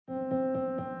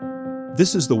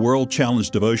This is the World Challenge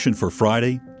devotion for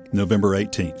Friday, November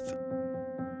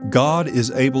 18th. God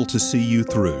is Able to See You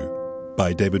Through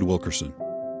by David Wilkerson.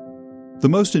 The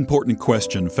most important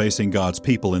question facing God's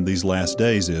people in these last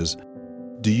days is,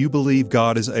 do you believe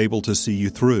God is able to see you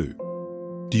through?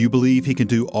 Do you believe He can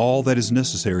do all that is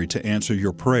necessary to answer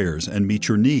your prayers and meet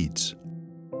your needs?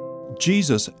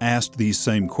 Jesus asked these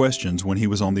same questions when He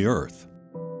was on the earth.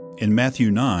 In Matthew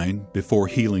 9, before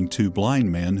healing two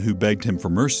blind men who begged Him for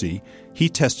mercy, He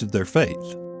tested their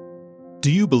faith.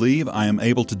 Do you believe I am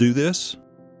able to do this?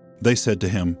 They said to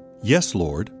Him, Yes,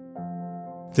 Lord.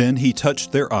 Then He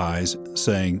touched their eyes,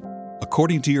 saying,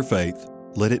 According to your faith,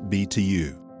 let it be to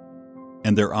you.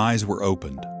 And their eyes were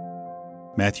opened.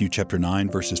 Matthew chapter 9,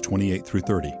 verses 28 through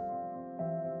 30.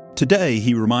 Today,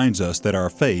 He reminds us that our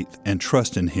faith and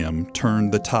trust in Him turn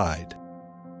the tide.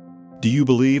 Do you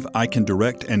believe I can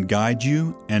direct and guide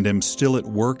you and am still at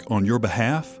work on your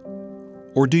behalf?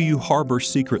 Or do you harbor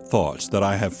secret thoughts that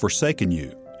I have forsaken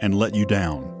you and let you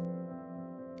down?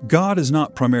 God is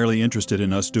not primarily interested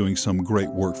in us doing some great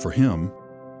work for Him.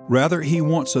 Rather, He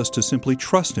wants us to simply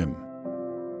trust Him.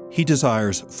 He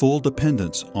desires full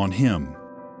dependence on Him.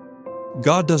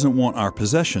 God doesn't want our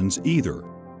possessions either.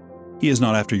 He is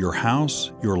not after your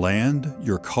house, your land,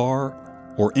 your car,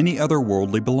 or any other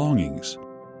worldly belongings.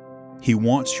 He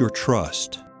wants your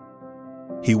trust.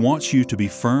 He wants you to be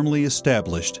firmly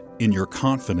established in your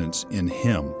confidence in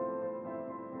Him.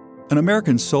 An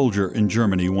American soldier in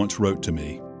Germany once wrote to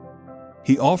me.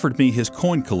 He offered me his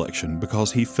coin collection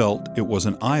because he felt it was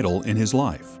an idol in his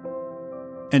life,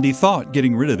 and he thought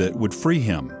getting rid of it would free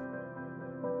him.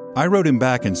 I wrote him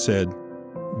back and said,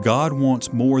 God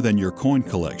wants more than your coin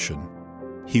collection.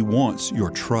 He wants your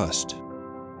trust.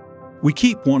 We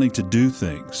keep wanting to do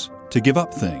things, to give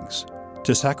up things,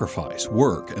 to sacrifice,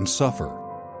 work, and suffer,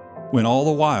 when all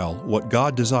the while what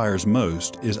God desires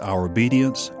most is our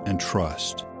obedience and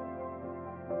trust.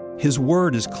 His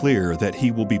word is clear that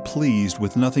He will be pleased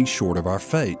with nothing short of our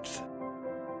faith.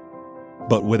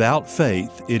 But without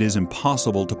faith it is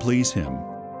impossible to please Him,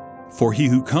 for he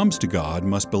who comes to God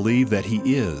must believe that He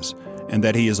is, and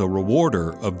that He is a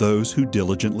rewarder of those who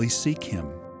diligently seek Him.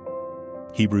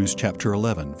 Hebrews chapter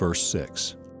 11, verse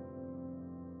 6.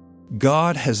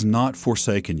 God has not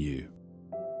forsaken you.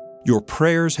 Your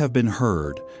prayers have been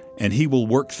heard, and He will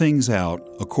work things out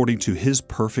according to His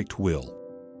perfect will.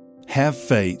 Have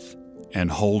faith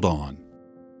and hold on.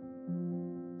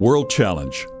 World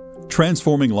Challenge: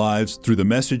 Transforming Lives Through the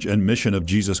Message and Mission of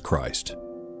Jesus Christ.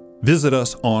 Visit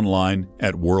us online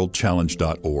at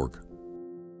worldchallenge.org.